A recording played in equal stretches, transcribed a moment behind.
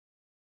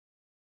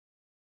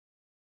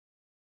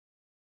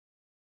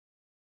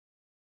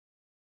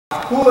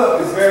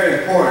Pull-up is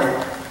very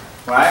important,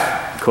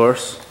 right? Of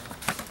course.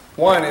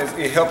 One is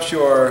it helps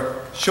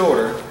your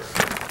shoulder,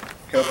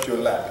 helps your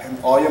lat,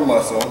 and all your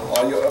muscle,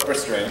 all your upper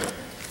strength,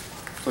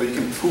 so you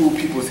can pull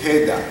people's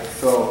head down.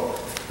 So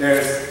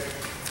there's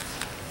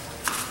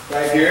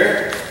right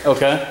here,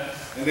 Okay.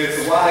 and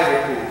there's a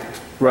wider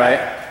pull. Right.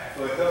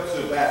 So it helps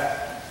your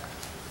back.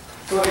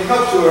 So it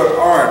helps your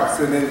arms,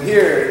 and then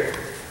here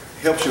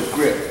it helps your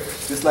grip.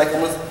 Just like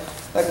almost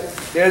like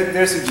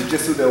there's a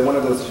jiu-jitsu, that one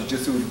of those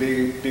jiu-jitsu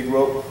big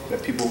rope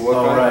that people work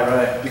on.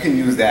 Right. You can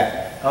use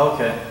that.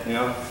 Okay. You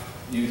know,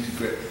 use your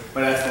grip.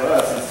 But as for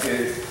us,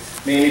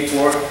 it's mainly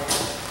for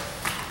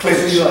clinch.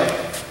 So you like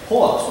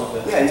pull-ups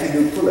with it? Yeah, you can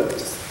do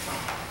pull-ups.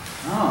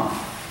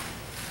 Oh.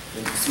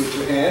 And you switch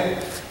your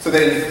hand, so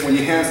then when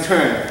your hands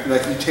turn,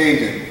 like you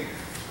change it.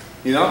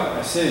 You know?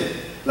 I see.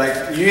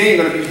 Like you ain't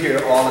gonna be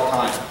here all the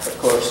time, of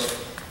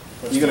course.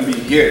 You're gonna be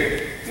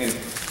here and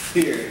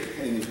here,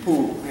 and you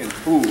pull and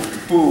pull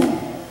and pull.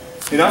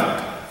 You know?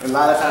 And a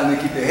lot of times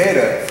they keep their head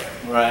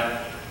up.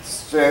 Right.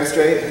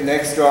 Straight,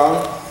 neck strong.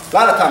 A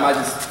lot of time I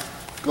just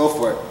go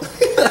for it.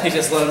 You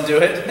just let them do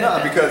it? No,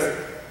 because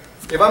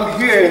if I'm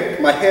here,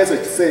 my hands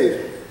are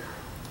safe.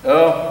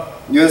 Oh.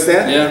 You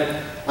understand? Yeah.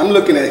 I'm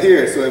looking at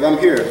here, so if I'm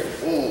here,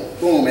 boom,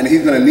 boom, and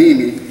he's gonna knee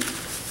me.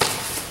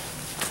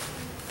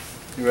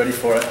 You ready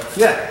for it?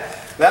 Yeah.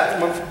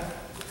 That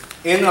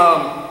in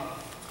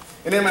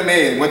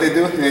MMA, what they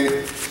do,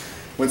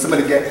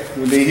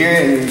 when they hear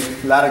and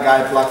a lot of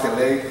guys block their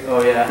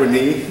leg for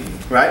knee,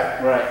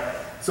 right? Right.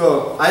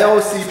 So I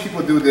always see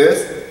people do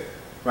this,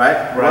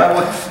 right?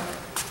 Right.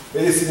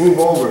 They just move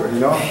over, you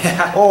know?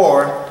 Yeah.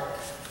 Or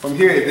from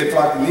here, if they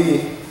block the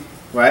knee,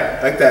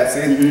 right? Like that,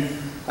 see?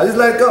 I just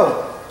let it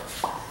go.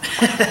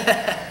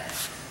 Yeah.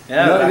 You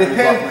know,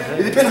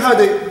 it depends how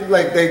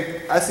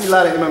I see a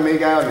lot of MMA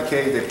guys on the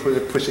cage, they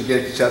push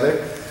against each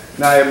other.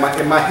 Now if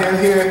my hand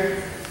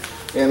here,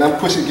 and I'm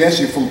pushing against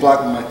you from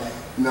blocking my,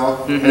 you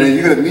know, and then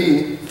you're gonna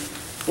knee,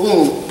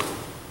 boom.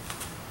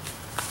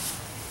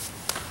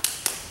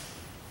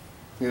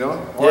 You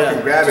know? Or I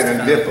can grab it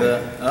and dip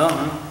them.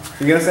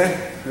 You get what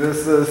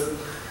I'm saying?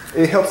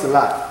 It helps a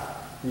lot.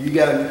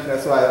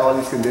 That's why all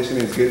this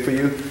conditioning is good for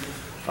you.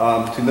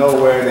 To know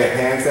where their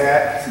hands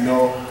at, to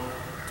know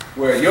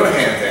where your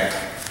hands at.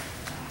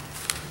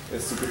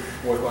 It's to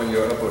work on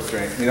your upper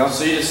strength, you know?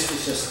 So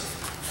it's just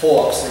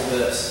pull-ups like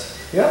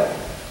this. Yep.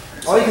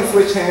 Or you can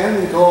switch hands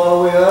and go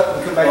all the way up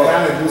and come back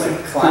down and do some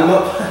climb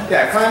up.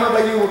 Yeah, climb up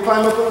like you would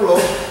climb up a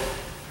rope.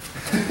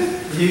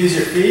 You use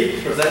your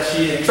feet, or is that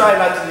cheating? Try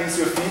not to use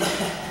your feet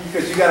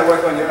because you got to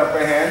work on your upper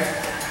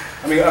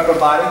upper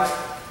body.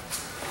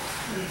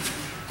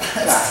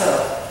 That's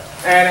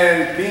tough. And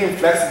then being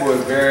flexible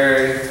is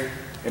very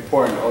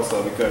important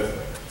also because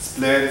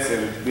splits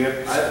and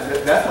dip.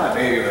 That's my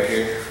baby right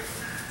here.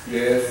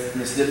 Yes.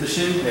 This dip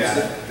machine? Yeah.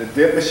 The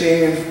dip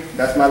machine,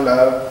 that's my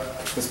love.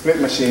 The split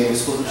machine,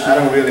 I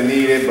don't really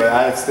need it, but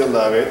I still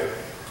love it.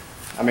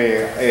 I mean,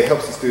 it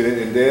helps the student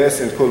in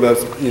this and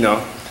pull-ups, you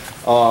know.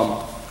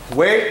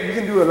 Weight, you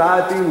can do a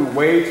lot of things with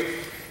weight.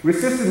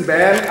 Resistance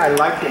band, I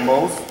like the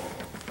most.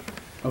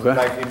 Okay.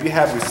 Like if you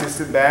have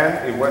resistance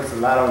band, it works a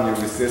lot on your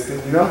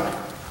resistance, you know?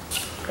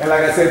 And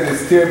like I said,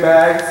 there's tier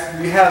bags.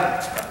 You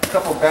have a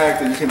couple bags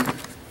that you can,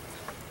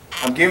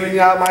 I'm giving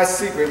you out my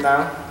secret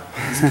now.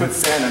 Just put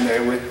sand in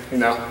there with, you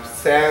know,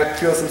 sand,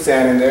 peel some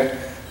sand in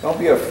there. Don't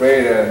be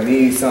afraid to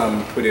need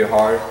something, put it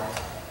hard.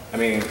 I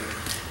mean,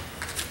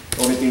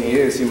 the only thing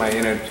is you might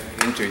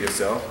injure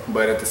yourself,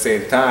 but at the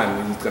same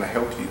time, it's gonna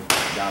help you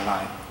down the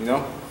line, you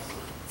know?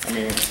 I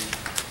mean,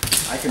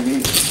 I can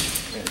need it.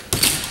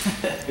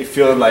 It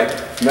feels like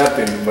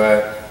nothing,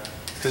 but...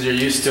 Because you're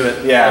used to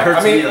it. Yeah. It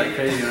hurts me like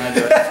crazy when I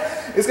do it.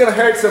 It's gonna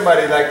hurt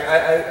somebody. Like,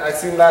 I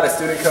seen a lot of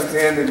students comes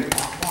in and...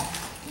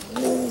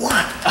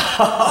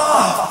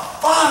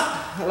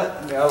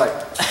 You know, like...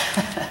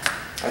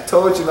 I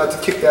told you not to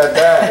kick that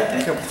bag.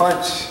 You can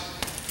punch,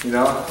 you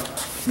know,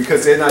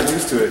 because they're not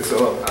used to it.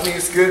 So, I mean,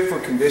 it's good for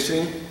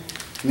conditioning,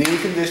 knee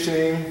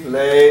conditioning,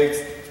 legs,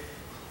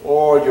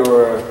 or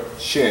your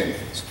shin.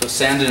 So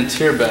sand in a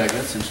tier bag,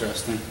 that's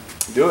interesting.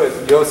 Do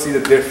it, you'll see the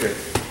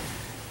difference.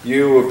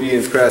 You will be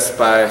impressed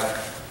by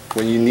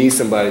when you need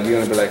somebody, you're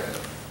gonna be like,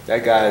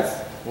 that guy's,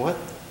 what?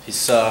 He's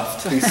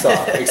soft. He's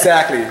soft,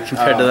 exactly.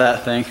 Compared to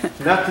that thing.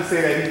 Not to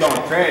say that he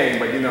don't train,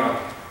 but you know,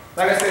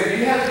 like I said,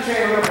 you have to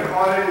train a little bit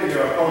harder than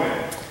your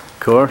opponent. Of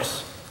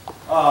course.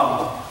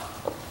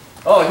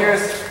 Oh,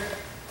 here's...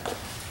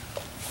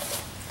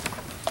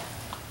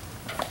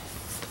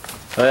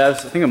 Oh yeah, I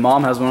think a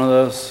mom has one of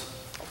those.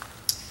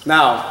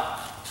 Now,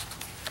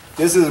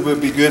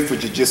 would be good for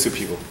jiu-jitsu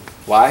people.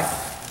 Why?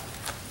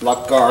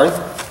 Lock guard,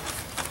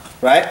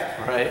 right?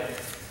 Right.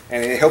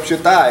 And it helps your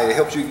thigh, it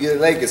helps you get your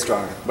leg get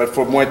stronger. But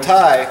for Muay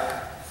Thai...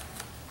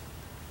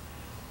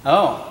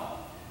 Oh.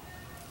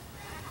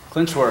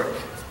 Clinch work.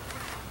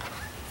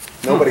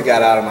 Nobody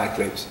got out of my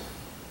clinch.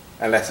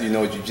 Unless you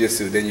know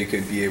jiu-jitsu, then you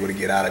could be able to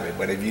get out of it.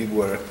 But if you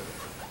were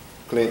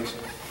clinch,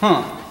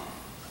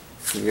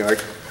 you're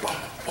like,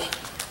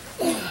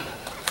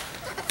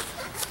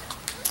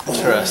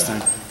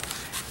 interesting.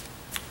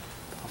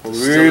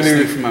 Still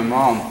listening from my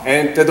mom.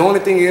 And the only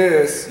thing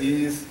is,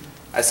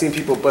 I've seen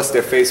people bust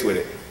their face with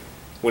it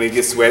when it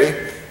gets sweaty,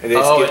 and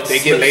they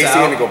get lazy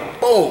and they go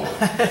boom.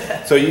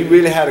 So you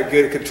really have to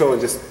get control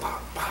and just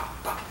pop,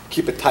 pop, pop.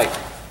 Keep it tight,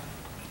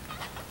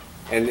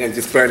 and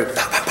just burn it.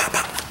 Pop, pop, pop,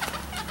 pop.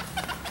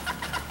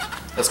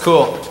 That's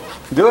cool.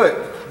 Do it.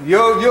 You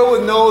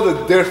will know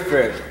the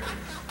difference.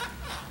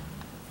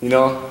 You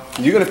know,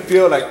 you're gonna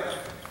feel like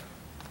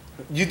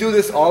you do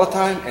this all the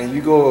time, and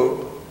you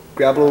go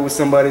grapple with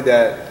somebody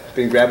that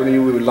been grappling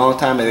you with a long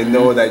time, and they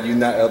know that you're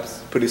not up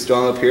pretty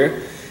strong up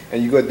here,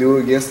 and you go do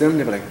it against them.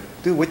 They're like,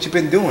 dude, what you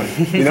been doing?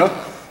 You know?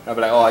 I'll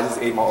be like, oh, I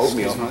just ate my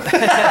oatmeal.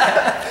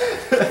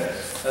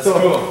 That's so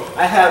cool.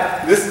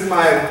 This is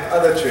my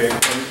other trick.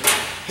 And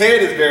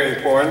head is very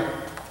important.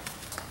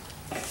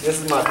 This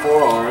is my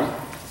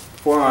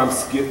forearm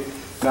skip.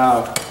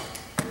 Now,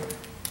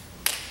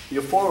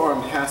 your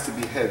forearm has to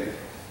be heavy.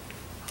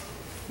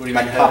 What do you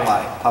like mean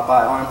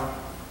Popeye arm.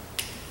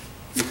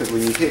 Because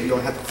when you hit, you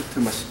don't have to put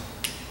too much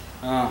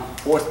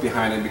force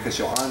behind it because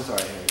your arms are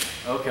heavy.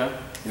 Okay.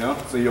 You know,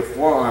 so your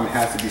forearm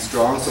has to be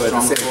strong. So at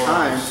the same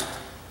time,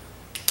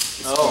 it's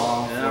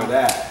strong for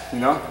that. You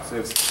know, so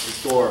it's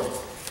for.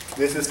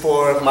 This is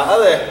for my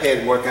other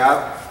head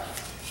workout.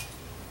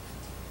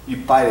 You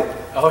bite it.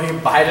 Oh, you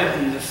bite it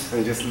and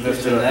just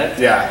lift your neck?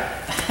 Yeah.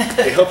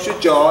 It helps your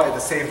jaw at the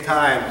same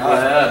time. Oh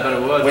yeah, I bet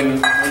it would.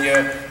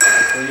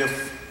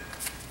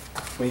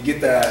 When you get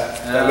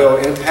that little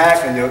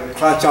impact and you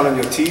crunch on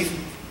your teeth,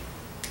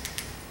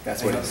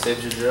 that's what it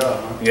saves your jaw.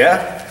 Huh?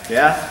 Yeah.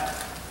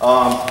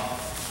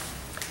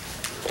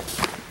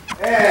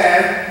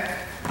 And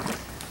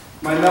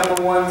my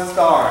 #1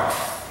 star.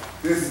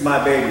 This is my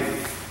baby.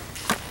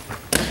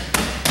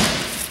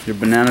 Your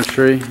banana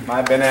tree?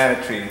 My banana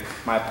tree,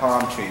 my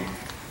palm tree.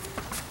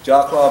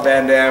 Jaw Claw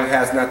Van Damme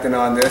has nothing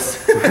on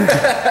this.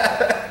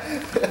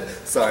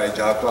 Sorry,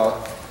 Jaw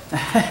Claw.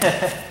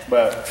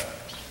 But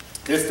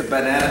it's the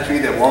banana tree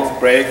that won't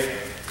break,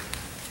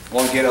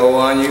 won't get old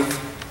on you.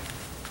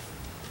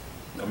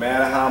 No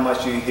matter how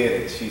much you hit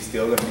it, she's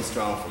still gonna be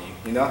strong for you,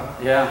 you know?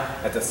 Yeah.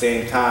 At the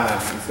same time,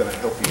 it's gonna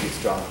help you be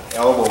strong.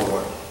 Elbow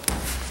work.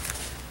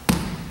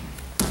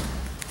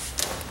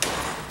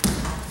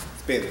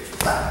 Spin.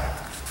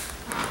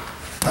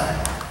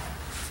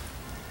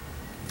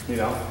 You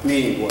know,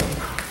 knee work.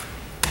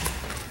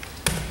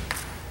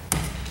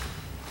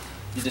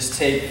 You just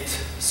taped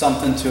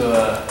something to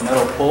a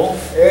metal pole?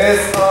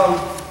 It's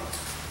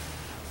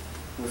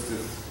what's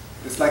this?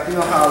 It's like, you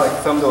know how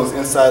like some of those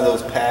inside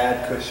those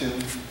pad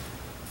cushions.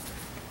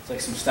 It's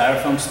like some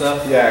styrofoam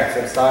stuff? Yeah,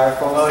 some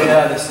styrofoam. Oh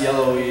yeah, this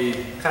yellowy.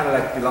 Kind of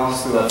like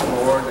belongs to a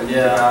floor that you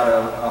get out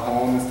of a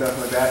home and stuff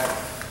like that.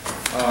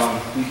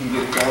 You can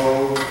get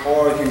those,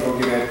 or you can go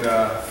get it.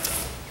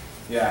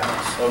 So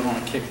I want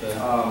to kick that.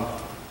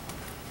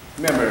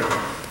 Remember,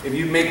 if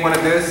you make one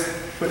of this,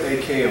 put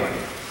AK on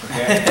it.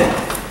 Okay?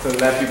 So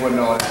let people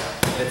know that.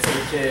 It's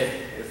AK.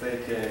 It's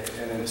AK.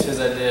 And then It's his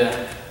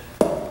idea.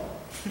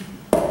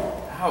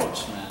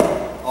 Ouch, man.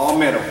 all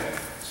metal.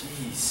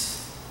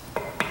 Jeez.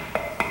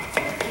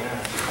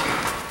 Yeah.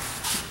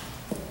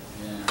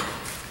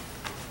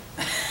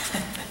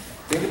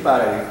 Think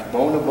about it.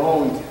 Bone to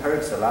bone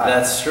hurts a lot.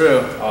 That's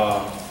true.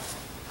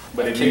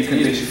 But if I you kicked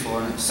knees condition,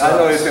 before. And it I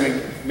know it's sucks.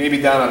 gonna maybe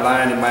down the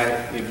line. It might,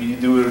 if you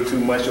do it too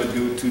much or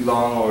do it too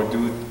long or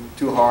do it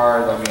too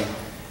hard. I mean,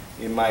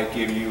 it might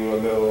give you a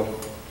little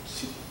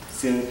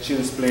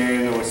chin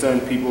splinter or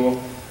certain people.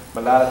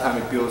 But a lot of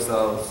time it builds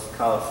those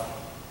calves.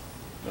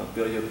 You know,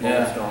 build your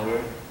bone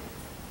stronger.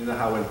 You know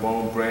how when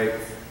bone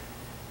breaks,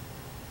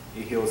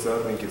 it heals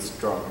up and gets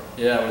stronger.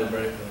 Yeah, where the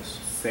break goes.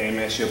 Same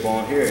as your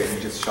bone here. You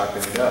just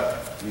sharpen it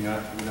up. You're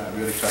not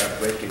really trying to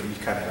break it. You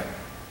kind of like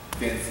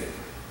dense it.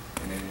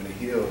 And then when it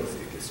heals,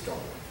 it gets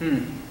stronger.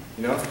 You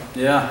know?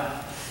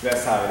 Yeah.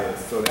 That's how it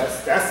is. So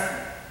that's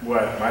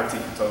what my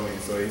teacher told me.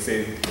 So he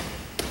said,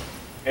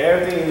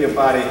 everything in your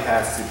body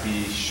has to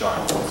be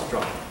sharp and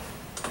strong.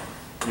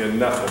 Your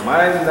knuckle.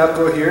 My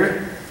knuckle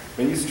here,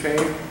 when you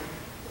train,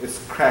 it's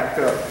cracked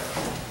up.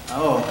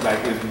 Oh.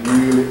 Like it's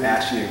really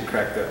ashy and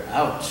cracked up.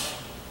 Ouch.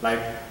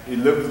 Like it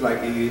looks like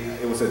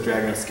it was a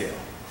dragon scale.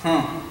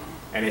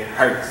 And it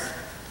hurts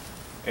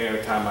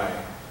every time I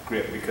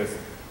grip because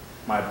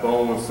my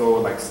bone so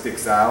like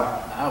sticks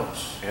out.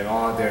 Ouch. And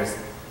there's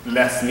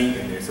less meat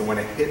in there. So when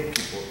I hit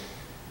people,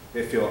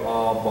 they feel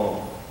all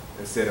bone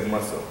instead of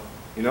muscle.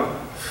 You know?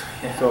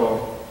 Yeah.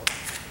 So,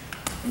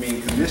 I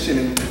mean,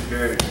 conditioning is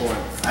very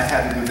important. I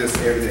had to do this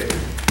every day.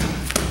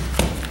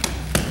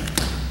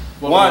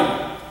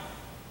 One,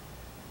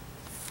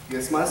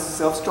 gets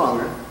myself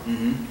stronger.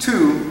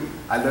 2,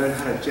 I learned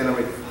how to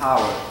generate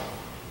power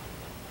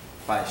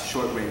by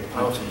short range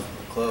punching.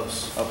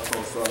 Close. Up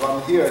close. So if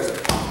I'm here, it's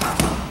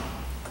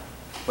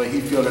but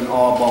he feeling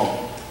all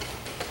bone.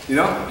 You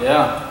know?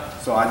 Yeah.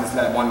 So I just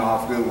let one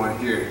off good one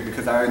here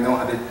because I already know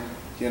how to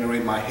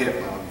generate my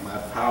hip, my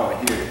power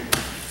here.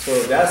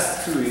 So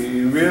that's too,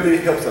 it really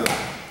helps a lot.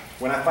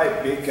 When I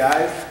fight big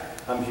guys,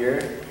 I'm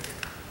here.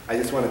 I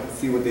just want to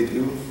see what they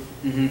do.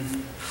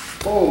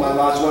 Boom, I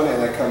launch one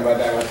and I come right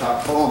back on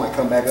top. Boom, I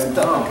come back on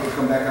top. I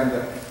come back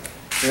under.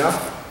 You know?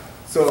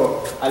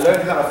 So I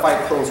learned how to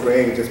fight close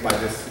range just by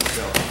this.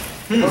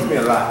 So it helps me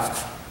a lot.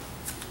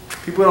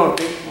 People don't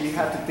think, you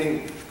have to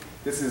think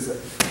this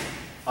is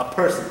a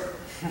person.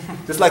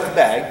 Just like the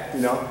bag,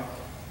 you know?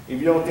 If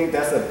you don't think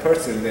that's a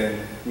person,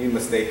 then you're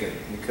mistaken,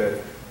 because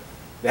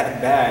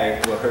that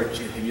bag will hurt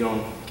you if you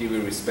don't give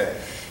it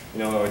respect. You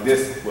know, or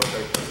this will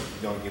hurt you if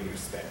you don't give it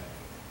respect.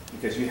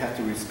 Because you have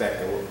to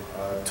respect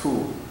a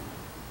tool.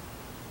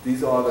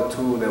 These are the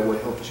tools that will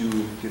help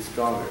you get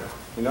stronger,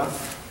 you know?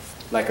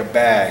 Like a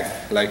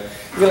bag. Like,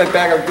 even like a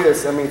bag like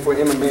this, I mean, for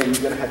MMA,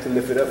 you're gonna have to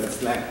lift it up and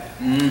slam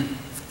it.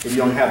 If you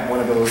don't have one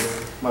of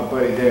those, my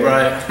buddy there.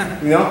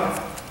 Right. You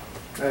know?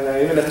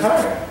 And even a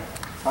tire.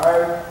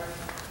 Tire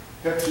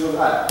helps you a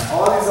lot.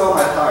 All these are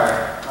my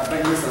tire. I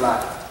bring this a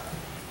lot.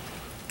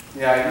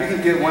 Yeah, you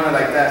can get one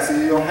like that, so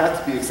you don't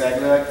have to be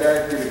exactly like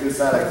that. Get a good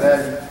side like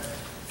that.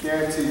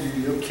 Guarantee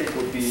you, your kick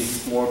would be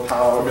more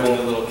powerful. We're doing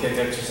a little kick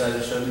exercise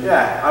you showed me?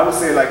 Yeah, I would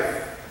say like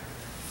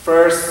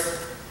first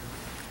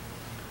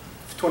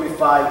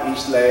 25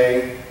 each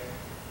leg,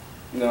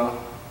 you know,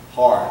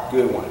 hard,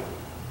 good one.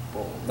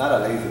 Boom. Not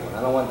a lazy one.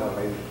 I don't want no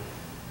lazy one.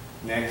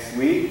 Next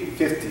week,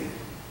 50.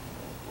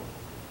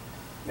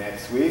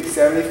 Next week,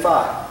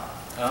 75.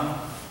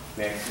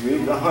 Next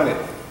week,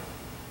 100.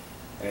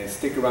 And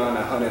stick around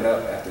 100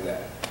 up after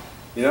that.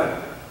 You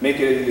know? Make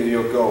it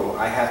your goal.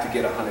 I have to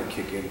get 100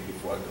 kick in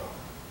before I go.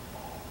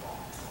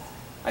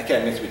 I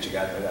can't miss what you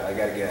got, but I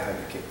gotta get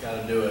 100 kick.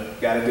 Gotta do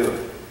it. Gotta do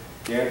it.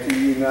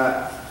 Guarantee you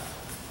not,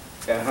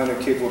 that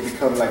 100 kick will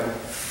become like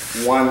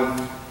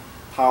one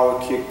power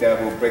kick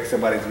that will break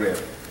somebody's rib.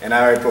 And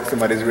I already broke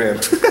somebody's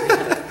rib.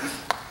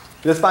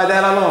 Just by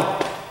that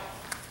alone.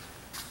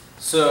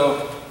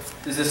 So,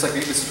 is this like,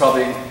 this is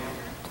probably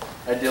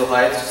ideal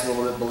height, just a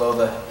little bit below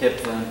the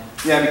hip then?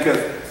 Yeah, because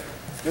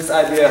this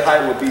ideal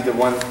height would be the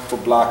one for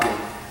blocking.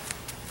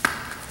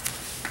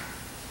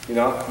 You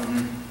know?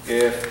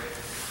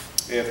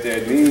 If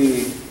their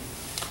knee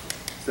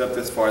is up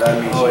this far,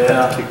 that means you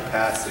have to kick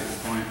past it.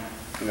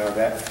 You know,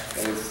 that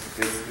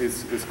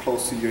is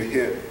close to your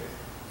hip.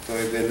 So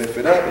if they lift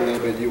it up a little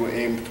bit, you will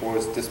aim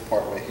towards this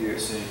part right here.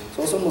 So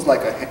it's almost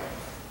like a,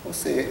 we'll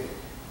see.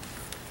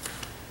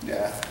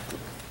 Yeah,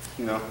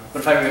 you know. But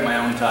if I get my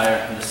own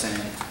tire, I'm just saying,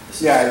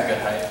 this is a good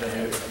height right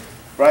here.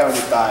 Right on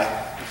your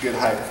thigh, good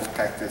height for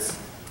practice.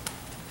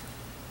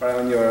 Right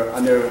on your,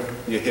 under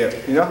your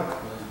hip, you know?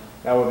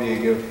 That would be a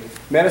good.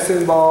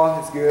 Medicine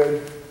ball is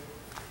good.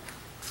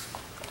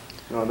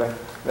 You know,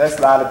 that's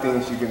a lot of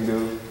things you can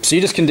do. So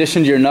you just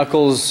conditioned your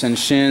knuckles and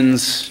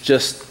shins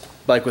just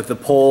like with the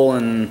pole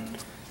and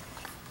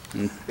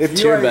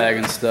tear bag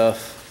and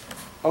stuff.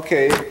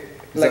 Okay,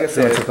 like I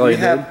said,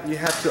 you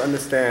have to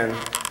understand,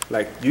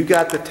 like you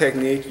got the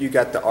technique, you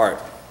got the art,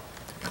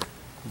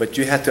 but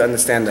you have to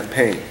understand the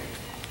pain.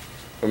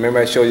 Remember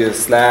I showed you the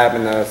slab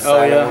and the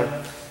side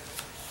one?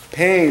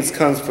 Pains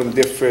comes from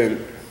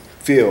different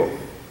feel.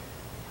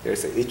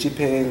 There's an itchy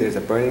pain, there's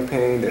a burning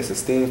pain, there's a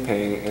sting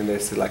pain, and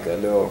there's like a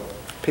little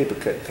paper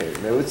cut pain.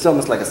 It's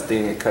almost like a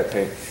sting and cut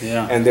pain.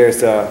 Yeah. And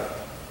there's a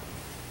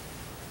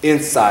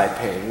inside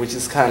pain, which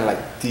is kind of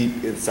like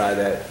deep inside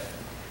that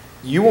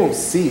you won't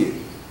see it,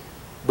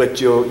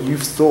 but you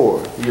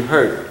sore, you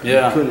hurt, you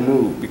couldn't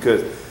move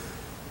because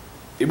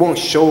it won't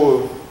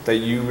show that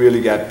you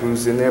really got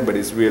bruised in there, but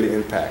it's really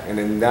impact. And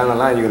then down the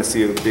line, you're gonna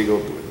see a big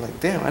old, like,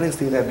 damn, I didn't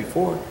see that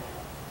before,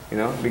 you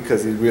know,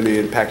 because it really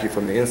impacts you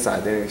from the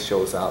inside, then it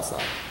shows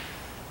outside.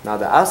 Now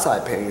the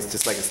outside pain is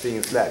just like a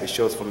stinging slap. It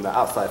shows from the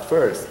outside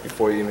first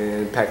before you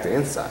even impact the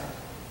inside.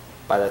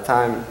 By the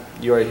time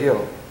you're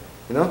healed,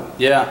 you know?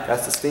 Yeah.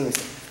 That's the sting.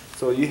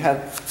 So you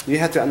have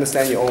to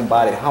understand your own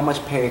body. How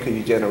much pain can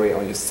you generate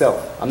on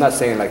yourself? I'm not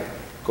saying like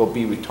go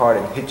be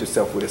retarded and hit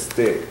yourself with a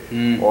stick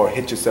or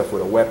hit yourself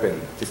with a weapon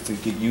just to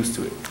get used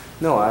to it.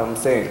 No, I'm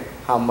saying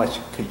how much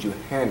could you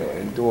handle,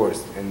 endure,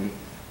 and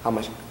how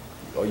much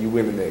are you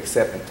willing to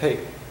accept and take?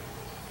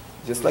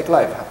 Just like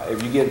life.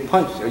 If you get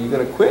punched, are you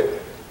gonna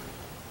quit?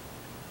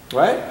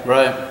 Right?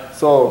 Right.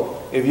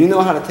 So if you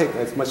know how to take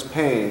as much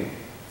pain,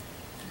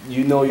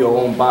 you know your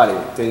own body,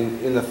 then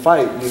in the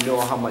fight, you know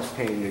how much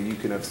pain that you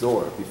can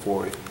absorb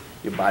before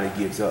your body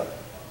gives up.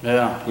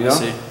 Yeah, you know? I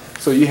see.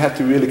 So you have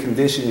to really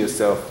condition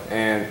yourself,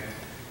 and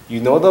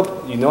you know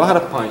how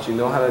to punch, you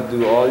know how to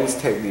do all these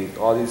techniques,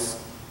 all these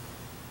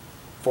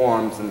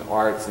forms and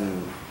arts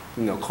and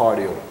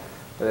cardio.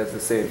 But at the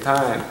same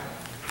time,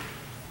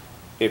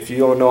 if you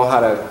don't know how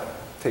to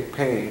take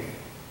pain,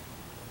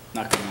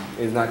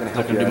 it's not gonna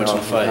help you at all.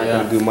 It's not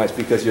gonna do much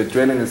because your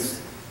adrenaline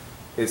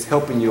is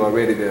helping you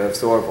already to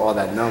absorb all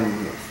that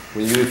numbness.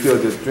 When you feel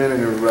the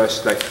adrenaline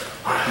rush, like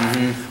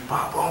boom,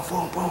 boom,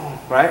 boom, boom,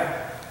 right?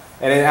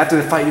 And then after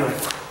the fight, you're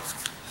like,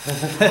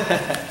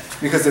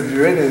 because the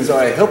adrenaline is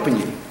already helping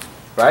you,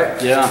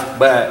 right? Yeah.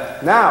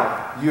 But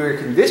now you're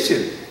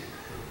conditioned.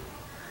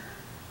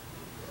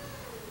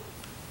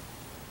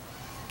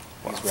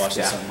 I was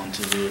watching something on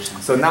TV or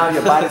something. So now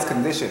your body's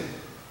conditioned.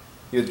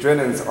 Your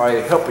adrenaline's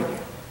already helping you.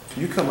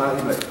 You come out,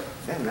 you're like,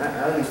 damn,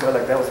 I didn't feel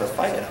like that was a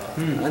fight at all.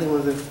 I didn't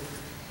want to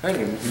hurt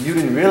him. You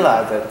didn't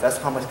realize that that's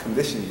how much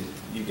conditioning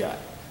you got.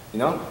 You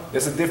know,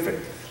 there's a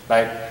difference.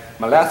 Like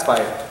my last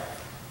fight,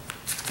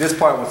 this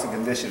part was the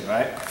condition,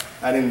 right?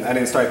 I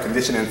didn't start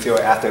conditioning until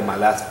after my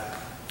last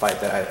fight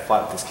that I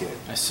fought this kid.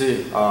 I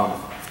see.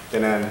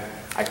 And then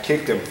I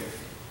kicked him.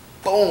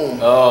 Boom.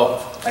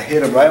 Oh. I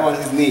hit him right on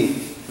his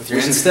knee. With your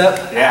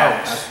instep?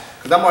 Yeah.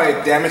 Because I'm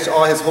already damaged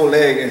all his whole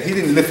leg, and he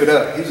didn't lift it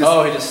up. He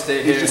just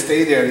stayed here. He just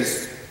stayed there. And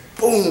just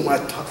boom. I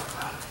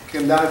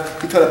came down.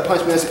 He tried to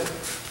punch me. I said,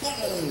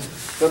 boom.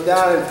 Come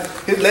down, and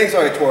his legs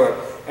already tore up.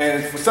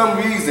 And for some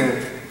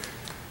reason,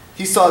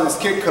 he saw this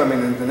kick coming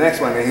in the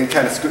next one, and he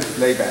kind of scooped his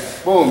leg back.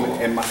 Boom.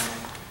 And I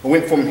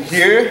went from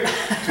here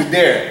to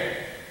there.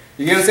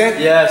 You get what I'm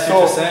saying? Yeah, I see what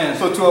you're saying.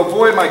 So to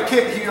avoid my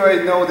kick, he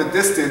already know the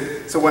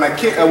distance. So when I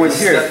kick, I went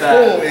here,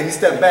 boom, and he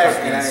stepped back,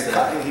 and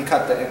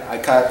I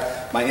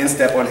caught my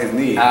instep on his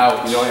knee.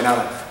 Ouch. You know, and I'm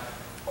like,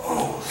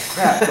 oh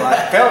crap. So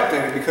I felt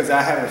it because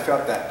I haven't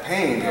felt that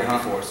pain there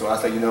before. So I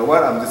was like, you know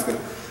what? I'm just gonna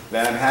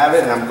let him have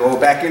it, and I'm going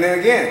back in it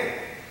again,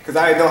 because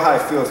I know how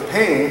it feels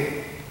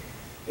pain.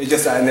 It's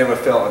just I never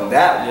felt on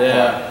that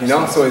part, you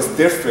know. So it's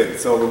different.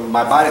 So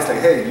my body's like,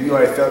 hey, you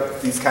already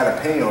felt these kind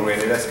of pain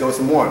already. Let's go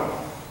some more.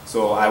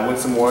 So I went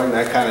some more, and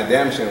that kind of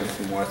damaged him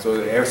some more. So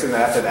ever since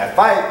after that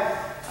fight,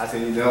 I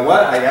said, you know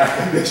what? I got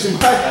to condition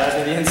my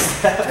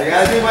instep. I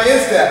got to do my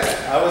instep.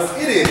 I was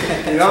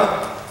idiot, you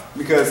know,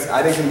 because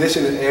I didn't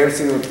condition every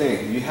single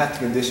thing. You have to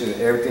condition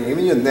everything,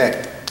 even your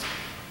neck.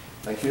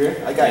 Like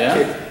here, I got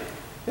kicked.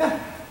 Yeah.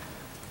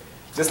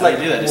 Just like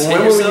you do that? Just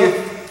hit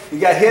yourself? You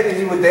got hit and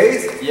you were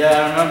dazed?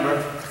 Yeah, I remember.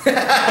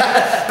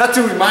 Not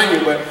to remind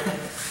you, but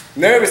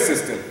nervous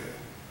system.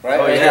 Right?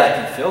 Oh yeah, I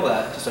can feel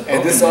that. Just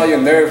and this is all your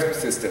nerve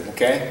system,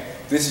 okay?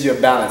 This is your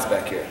balance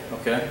back here.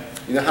 Okay.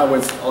 You know how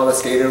when all the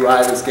skater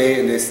riders skate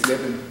and they slip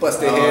and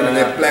bust their head and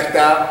they're blacked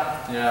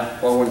out?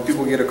 Yeah. Or when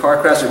people get a car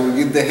crash or when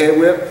you get the head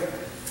whip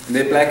and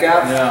they black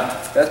out?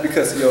 Yeah. That's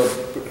because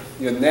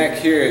your neck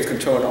here is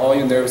controlling all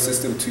your nervous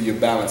system to your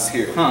balance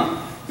here.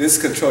 Huh. This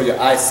controls your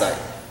eyesight.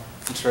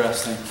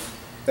 Interesting.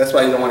 That's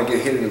why you don't want to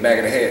get hit in the back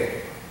of the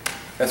head.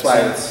 That's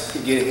why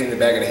getting hit in the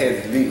back of the head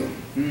is illegal.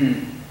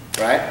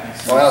 Right?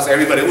 Or else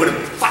everybody would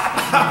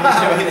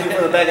have hit you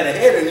from the back of the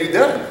head and you're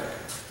done.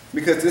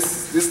 Because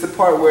this is the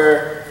part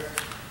where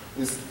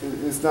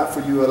it's not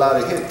for you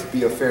allowed to hit to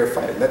be a fair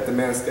fight. Let the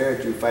man stare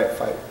at you, fight,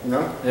 you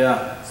know?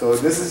 Yeah. So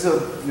this is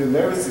your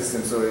nervous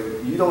system. So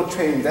if you don't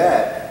train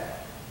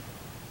that,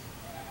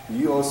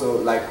 you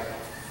also like,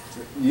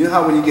 you know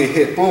how when you get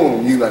hit,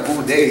 boom, you like,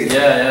 ooh, dazed.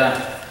 Yeah,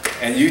 yeah.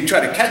 And you try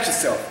to catch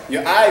yourself.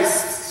 Your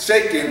eyes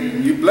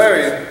shaking, you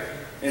blurry,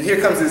 and here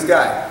comes this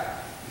guy.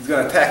 He's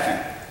gonna attack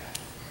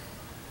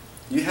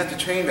you. You have to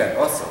train that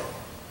also.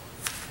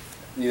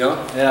 You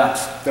know?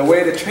 Yeah. The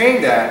way to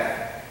train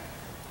that,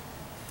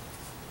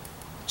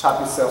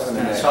 chop yourself in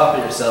the neck. Chop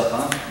it yourself,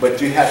 huh?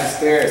 But you have to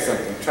stare at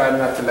something. Try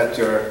not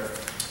to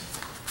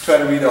try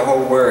to read a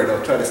whole word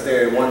or try to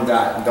stare at one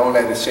dot and don't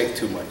let it shake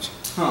too much.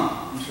 Huh,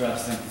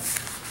 interesting.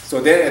 So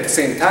then at the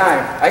same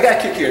time, I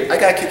got kicked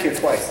here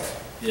twice.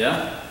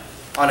 Yeah?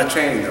 On a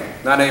training though,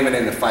 not even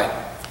in the fight.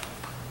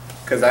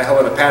 Because I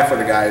hold a pad for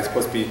the guy, it's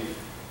supposed to be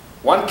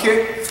one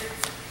kick,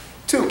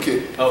 2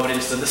 kick. Oh, but he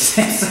just did the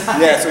same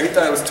side? Yeah, so he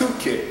thought it was 2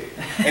 kick.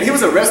 And he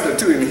was a wrestler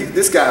too, and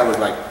this guy was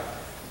like,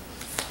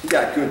 he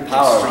got good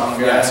power. Strong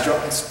guy.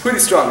 Yeah, he's a pretty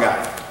strong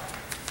guy.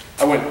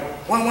 I went,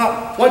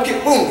 one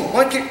kick, boom,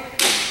 1 kick.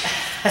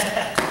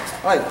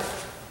 Like,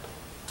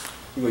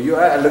 he go, you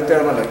alright? I looked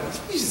at him, I'm like,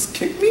 you just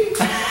kicked me?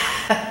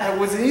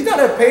 He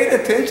not paying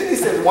attention? He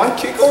said, 1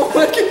 kick, oh,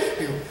 1 kick.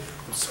 He go,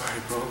 I'm sorry,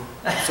 bro.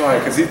 I'm sorry,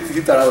 because he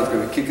thought I was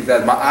going to kick his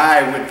ass. My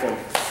eye went from,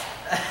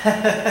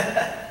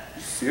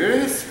 you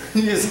serious?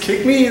 You just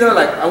kicked me? You know,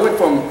 like, I went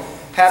from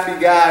happy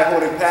guy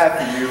holding pad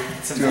for you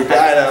to a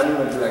guy that I'm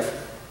going to be like,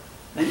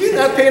 are you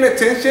not paying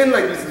attention?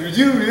 Like, did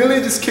you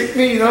really just kick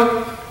me, you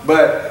know?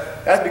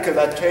 But that's because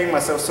I trained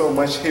myself so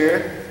much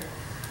here.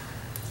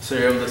 So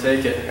you're able to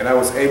take it. And I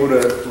was able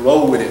to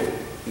roll with it.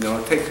 You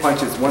know, take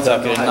punches once I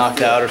without getting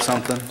knocked out or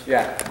something.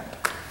 Yeah.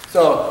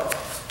 So,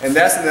 and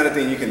that's another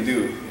thing you can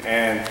do.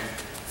 And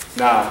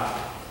now,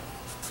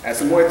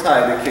 as a Muay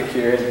Thai, they kick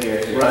here and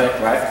here,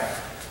 right?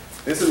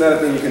 This is another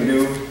thing you can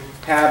do.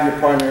 Have your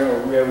partner or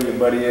whoever your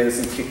buddy is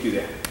and kick you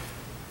there.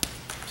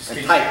 Just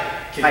and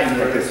tight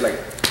like this, like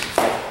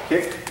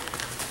kick.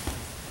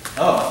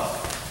 Oh.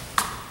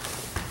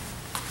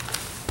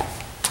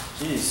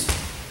 Jeez.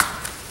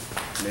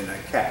 And then I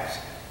catch.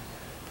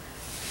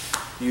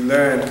 You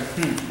learn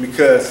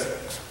because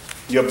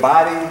your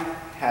body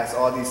has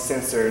all these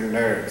sensor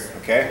nerves,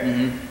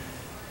 okay?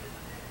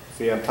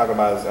 See, I'm talking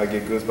about, I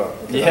get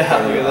goosebumps. Yeah,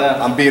 look at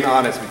that. I'm being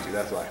honest with you,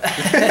 that's why.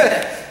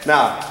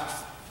 Now,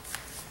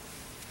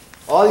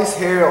 all these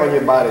hair on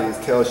your body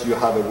tells you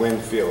how the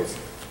wind feels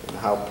and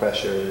how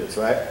pressure is,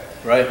 right?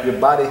 Right. Your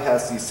body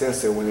has these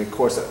sensors when in the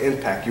course of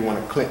impact, you want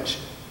to clinch.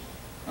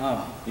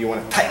 Oh. You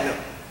want to tighten up,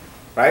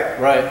 right?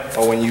 Right.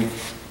 Or when you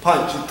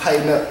punch, you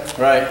tighten up.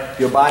 Right.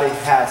 Your body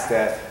has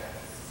that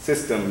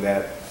system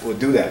that will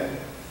do that.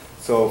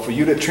 So for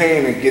you to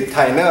train and get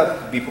tightened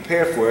up, be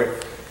prepared for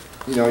it,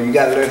 you know, you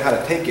gotta learn how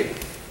to take it.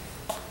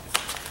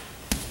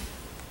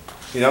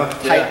 You know,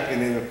 tight, Yeah.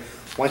 and then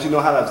once you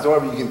know how to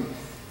absorb it, you can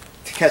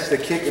catch the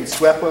kick and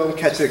sweep them,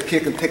 catch the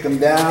kick and take them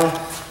down.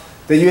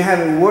 Then you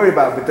haven't to worry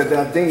about it, but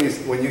the thing is,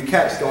 when you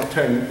catch, don't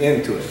turn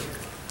into it.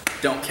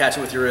 Don't catch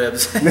it with your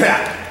ribs.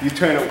 Yeah, you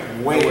turn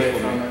it way Away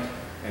from from it, it.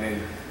 and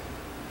then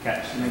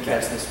catch. And then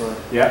catch this way.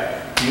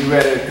 Yeah, you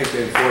rather take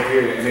the absorb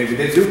here, and then if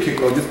they do kick,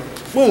 go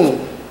just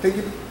boom, take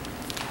it.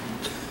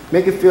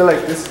 Make it feel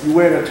like this. You're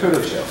wearing a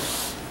turtle shell,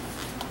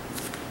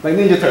 like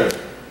Ninja Turtle.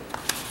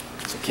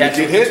 So catch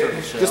You it get with hit, the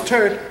turtle shell. just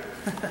turn,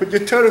 put your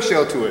turtle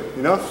shell to it.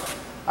 You know,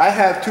 I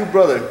have 2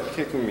 brothers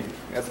kicking me.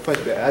 That's a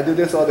punch bag. I do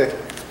this all day.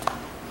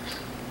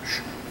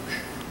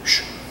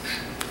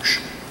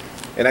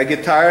 And I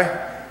get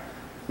tired,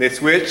 they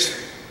switch.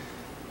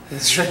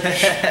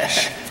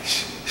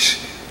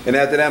 And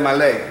after that, my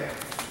leg.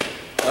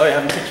 Oh, you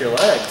haven't kicked your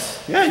legs.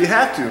 Yeah, you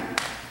have to.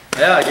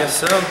 Yeah, I guess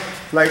so.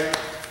 Like,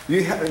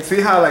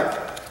 see how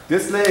like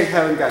this leg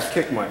haven't got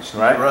kicked much,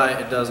 right? Right,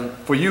 it doesn't.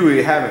 For you,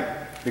 it haven't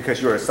because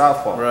you're a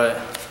southpaw. Right.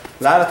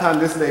 A lot of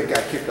times this leg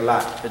got kicked a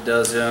lot. It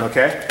does, yeah.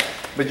 Okay?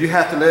 But you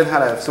have to learn how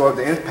to absorb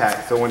the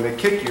impact. So when they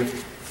kick you,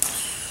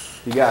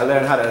 you gotta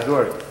learn how to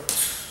absorb it.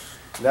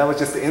 That was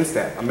just the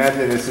instant.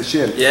 Imagine it's a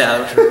shin. Yeah,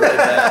 that was really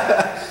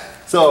bad.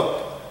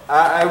 So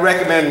I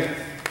recommend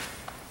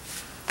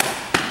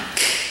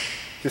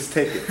just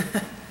take it.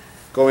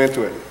 Go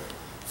into it.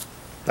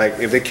 Like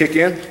if they kick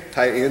in,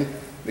 tight in.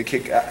 They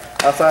kick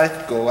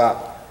outside, go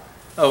out.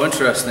 Oh,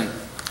 interesting.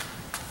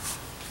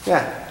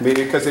 Yeah,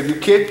 because if you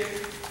kick,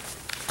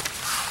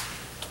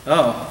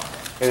 Oh.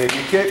 and if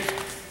you kick,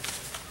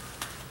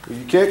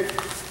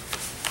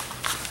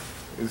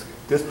 it's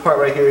this part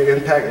right here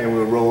impact, and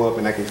we'll roll up,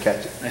 and I can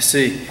catch it. I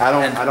see. I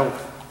And don't.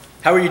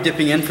 how are you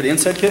dipping in for the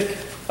inside kick?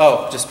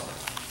 Oh, just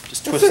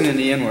twisting it. in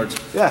the inwards.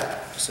 Yeah,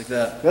 Just like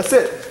that. that's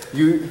it.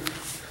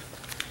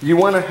 You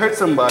want to hurt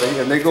somebody,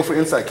 and they go for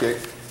inside kick.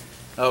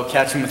 Oh,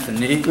 catch him with the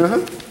knee?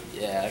 Uh-huh.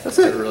 Yeah, That's that's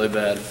it. really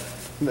bad.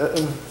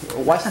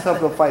 Watch the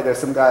top of the fight. There's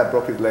some guy that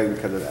broke his leg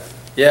because of that.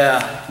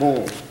 Yeah,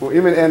 Boom. Well,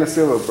 even Anderson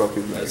Silva broke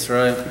his leg. that's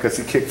right. Because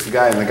he kicked the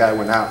guy and the guy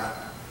went out.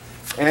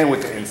 And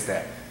with the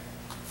instat.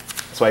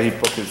 That's why he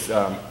broke his,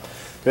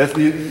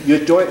 your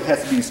joint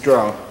has to be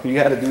strong. You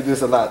got to do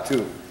this a lot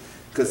too.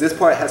 Because this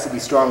part has to be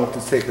strong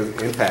to take the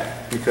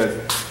impact. Because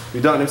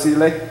you don't see the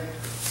leg?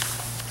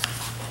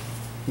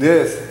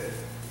 This.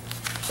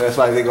 That's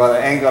why they got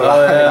an angle and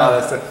all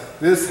that stuff.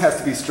 This has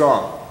to be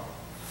strong.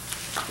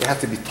 It has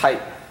to be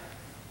tight.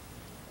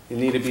 You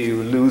need to be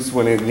loose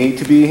when it need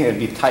to be and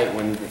be tight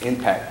when the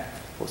impact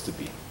is supposed to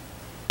be.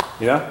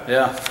 You know?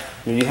 Yeah.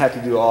 And you have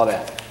to do all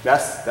that.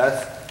 That's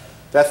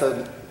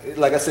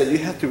like I said, you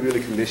have to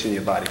really condition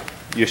your body.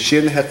 Your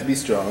shin has to be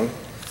strong.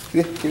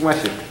 See, kick my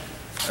shin.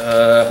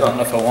 I don't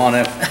know if I want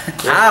it.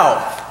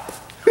 Ow!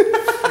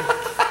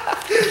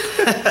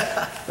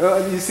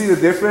 You see the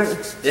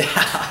difference?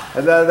 Yeah.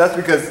 And that's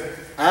because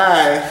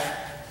I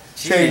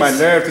train my Jeez,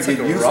 nerve to it's get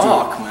like a used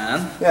rock, to it.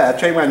 man. Yeah, I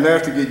train my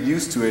nerve to get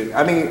used to it.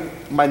 I mean,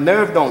 my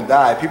nerve don't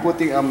die. People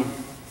think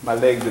my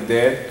legs are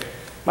dead.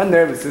 My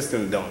nervous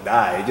system don't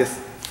die.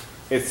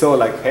 It's so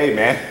like, hey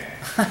man,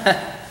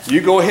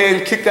 you go ahead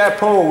and kick that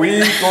pole. We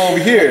go over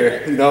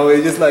here. You know,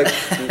 it's just like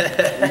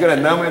you're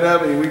gonna numb it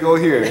up and we go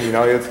here. You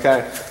know, it's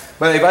kind of.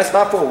 But if I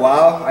stop for a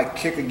while, I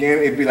kick again.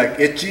 It'd be like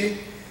itchy,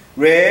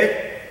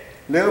 red,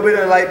 little bit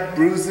of light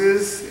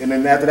bruises, and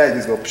then after that, it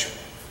just go. Psh,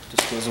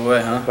 Just goes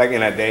away, huh? like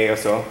in a day or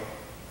so.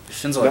 Your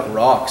shins are like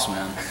rocks,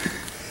 man.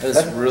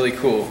 That's really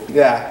cool.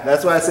 Yeah,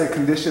 that's why I say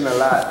condition a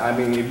lot. I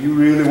mean, if you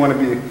really want to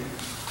be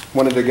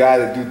one of the guys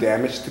that do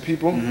damage to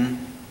people,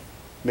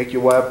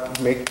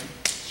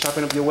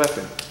 sharpen up your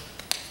weapon.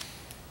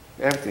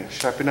 Everything,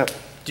 sharpen up.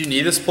 Do you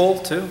need this pull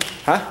too?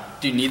 Huh?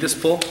 Do you need this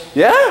pull?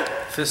 Yeah.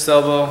 Fist,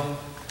 elbow,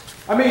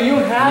 I mean, you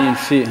knee and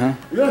feet, huh?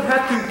 don't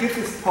have to get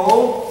this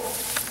pole.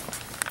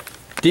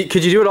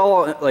 Could you do it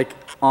all like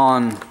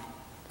on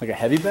like a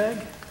heavy bag?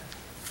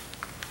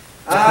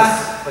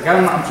 Like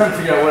I'm trying to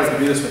figure out what I can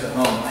do this with at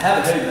home. I have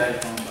a heavy bag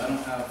at home, but I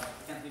don't have.